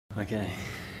Okay.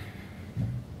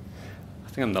 I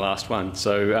think I'm the last one.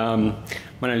 So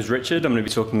my name is Richard. I'm going to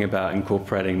be talking about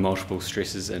incorporating multiple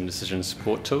stresses and decision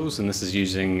support tools, and this is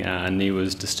using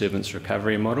NIWA's disturbance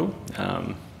recovery model.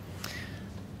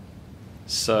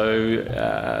 So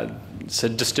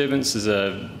disturbance is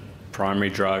a primary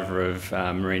driver of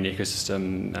marine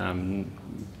ecosystem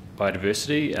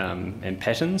biodiversity and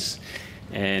patterns.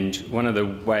 And one of the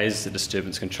ways that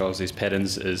disturbance controls these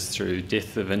patterns is through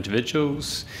death of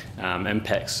individuals,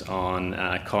 impacts on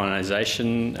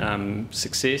colonisation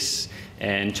success,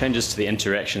 and changes to the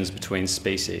interactions between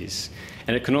species.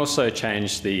 And it can also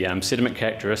change the sediment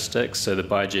characteristics, so the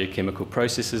biogeochemical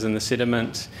processes in the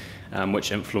sediment,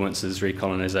 which influences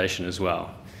recolonisation as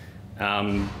well.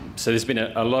 So there's been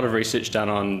a lot of research done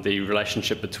on the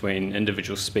relationship between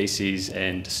individual species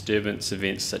and disturbance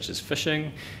events such as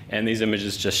fishing, and these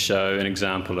images just show an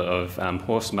example of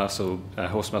horse mussel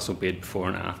bed before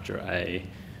and after a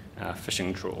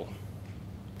fishing trawl.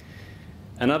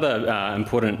 Another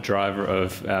important driver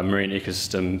of marine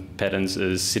ecosystem patterns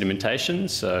is sedimentation.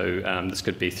 So this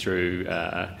could be through,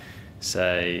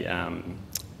 say,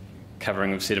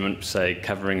 covering of sediment, say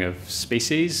covering of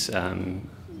species,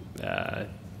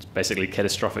 basically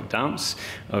catastrophic dumps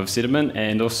of sediment,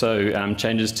 and also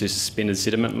changes to suspended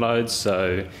sediment loads,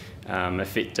 so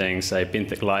affecting, say,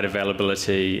 benthic light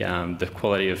availability, the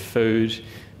quality of food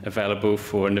available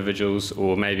for individuals,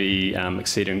 or maybe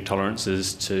exceeding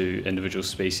tolerances to individual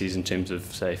species in terms of,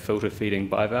 say, filter feeding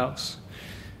bivalves.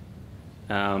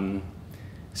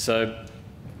 So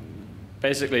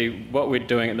basically, what we're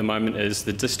doing at the moment is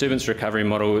the disturbance recovery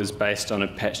model is based on a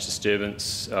patch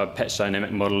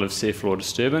dynamic model of seafloor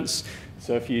disturbance.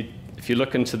 So if you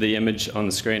look into the image on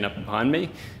the screen up behind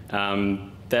me,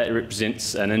 that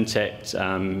represents an intact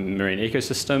marine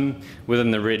ecosystem. Within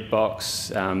the red box,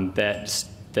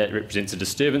 that represents a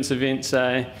disturbance event,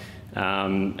 say.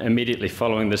 Immediately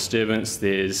following the disturbance,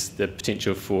 there's the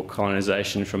potential for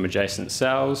colonisation from adjacent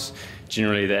cells.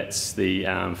 Generally, that's the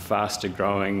faster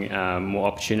growing, more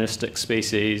opportunistic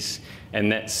species, and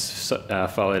that's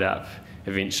followed up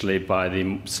eventually by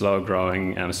the slower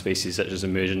growing species such as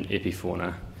emergent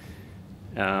epifauna.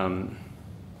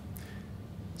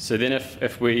 So then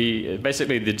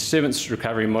basically the disturbance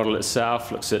recovery model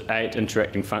itself looks at 8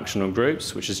 interacting functional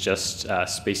groups, which is just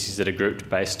species that are grouped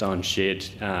based on shared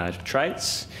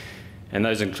traits. And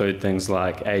those include things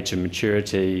like age and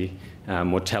maturity,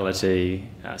 mortality,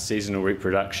 seasonal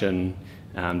reproduction,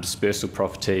 dispersal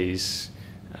properties,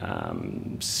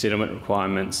 settlement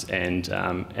requirements, and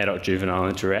adult-juvenile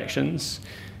interactions.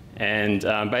 And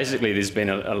basically there's been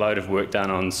a load of work done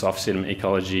on soft sediment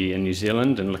ecology in New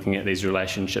Zealand and looking at these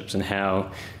relationships and how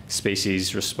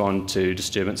species respond to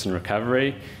disturbance and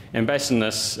recovery. And based on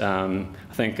this, I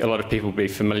think a lot of people will be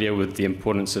familiar with the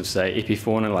importance of, say,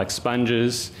 epifauna like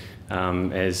sponges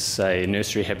as, say,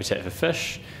 nursery habitat for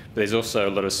fish. But there's also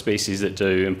a lot of species that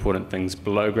do important things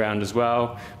below ground as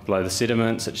well, below the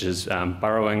sediment, such as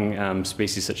burrowing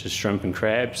species such as shrimp and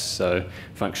crabs. So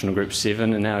functional group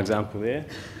 7 in our example there.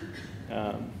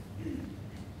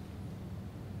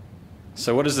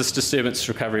 So what does this disturbance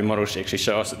recovery model actually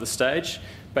show us at this stage?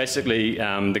 Basically,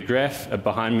 the graph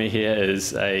behind me here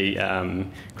is a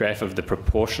graph of the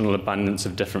proportional abundance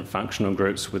of different functional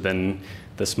groups within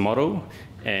this model,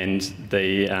 and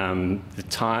the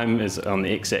time is on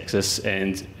the x-axis,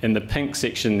 and in the pink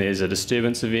section there's a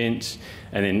disturbance event,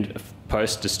 and then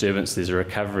post-disturbance there's a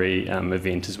recovery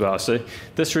event as well. So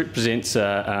this represents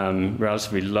a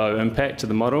relatively low impact to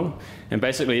the model, and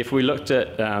basically if we looked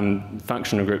at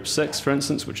functional group 6, for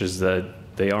instance, which is the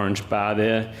orange bar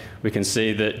there, we can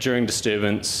see that during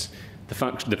disturbance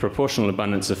the proportional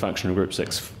abundance of functional group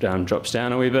 6 drops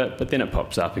down a wee bit, but then it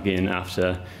pops up again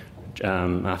after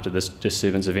this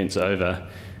disturbance event's over.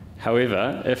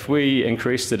 However, if we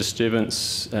increase the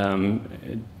disturbance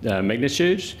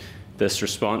magnitude, this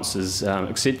response is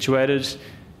accentuated,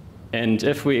 and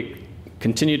if we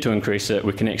continue to increase it,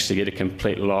 we can actually get a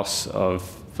complete loss of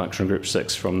functional group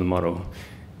 6 from the model.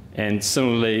 And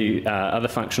similarly, other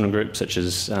functional groups such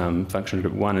as functional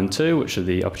group 1 and 2, which are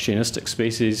the opportunistic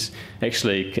species,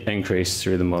 actually increase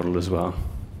through the model as well.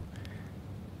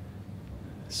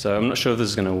 So I'm not sure if this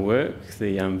is going to work,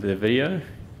 the video,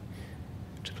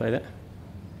 to play that.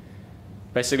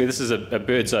 Basically, this is a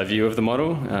bird's eye view of the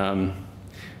model.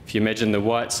 If you imagine the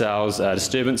white cells are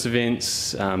disturbance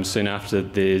events, soon after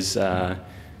there's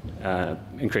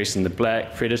increase in the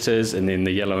black predators, and then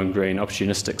the yellow and green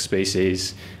opportunistic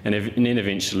species, and then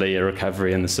eventually a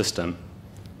recovery in the system.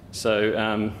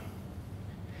 So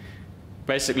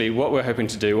basically what we're hoping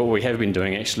to do, what we have been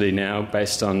doing actually now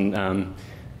based on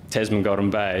Tasman Golden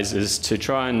Bays is to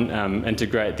try and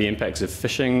integrate the impacts of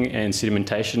fishing and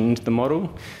sedimentation into the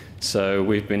model. So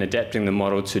we've been adapting the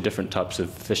model to different types of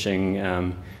fishing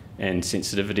and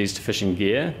sensitivities to fishing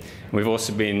gear. We've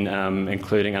also been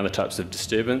including other types of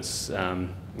disturbance,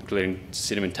 including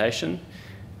sedimentation.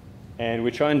 And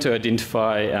we're trying to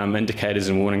identify indicators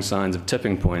and warning signs of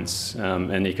tipping points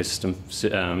in ecosystem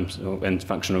and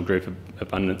functional group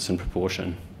abundance and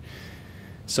proportion.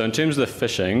 So in terms of the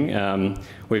fishing,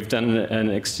 we've done an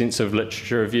extensive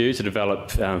literature review to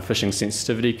develop fishing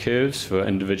sensitivity curves for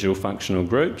individual functional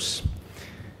groups.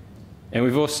 And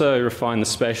we've also refined the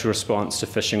spatial response to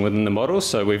fishing within the model.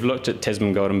 So we've looked at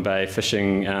Tasman Golden Bay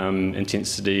fishing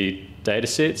intensity data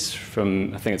sets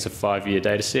from, I think it's a 5-year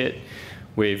data set.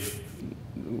 We've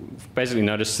basically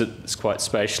noticed that it's quite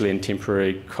spatially and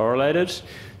temporally correlated.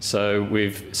 So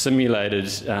we've simulated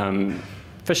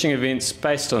fishing events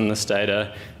based on this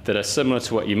data that are similar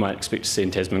to what you might expect to see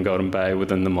in Tasman Golden Bay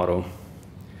within the model.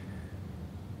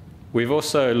 We've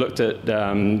also looked at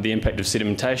the impact of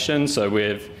sedimentation. So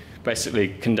we've basically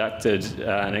conducted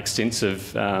an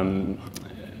extensive trawl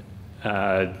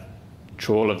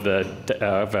of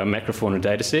our macrofauna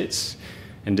data sets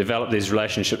and developed these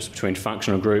relationships between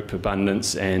functional group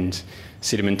abundance and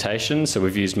sedimentation. So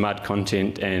we've used mud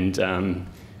content and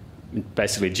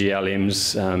basically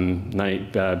GLMs,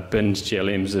 binned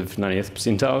GLMs of 90th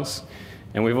percentiles.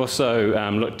 And we've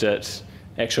also looked at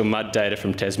actual mud data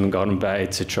from Tasman Golden Bay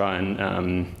to try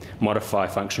and modify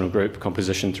functional group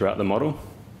composition throughout the model.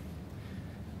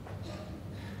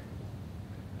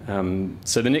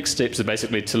 So the next steps are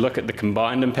basically to look at the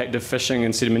combined impact of fishing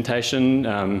and sedimentation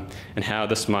and how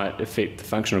this might affect the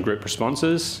functional group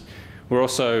responses. We're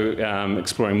also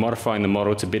exploring modifying the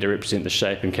model to better represent the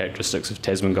shape and characteristics of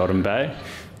Tasman Golden Bay.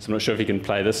 So I'm not sure if you can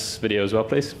play this video as well,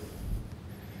 please.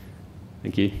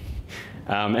 Thank you.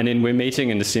 And then we're meeting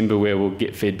in December where we'll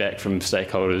get feedback from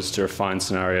stakeholders to refine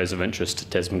scenarios of interest to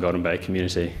Tasman Golden Bay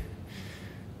community.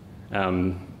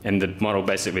 And the model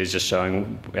basically is just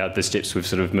showing the steps we've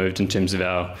sort of moved in terms of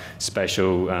our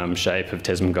spatial shape of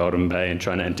Tasman Golden Bay and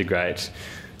trying to integrate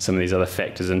some of these other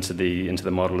factors into the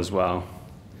model as well.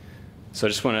 So I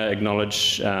just want to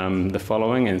acknowledge the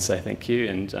following and say thank you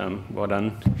and well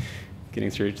done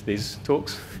getting through to these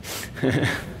talks.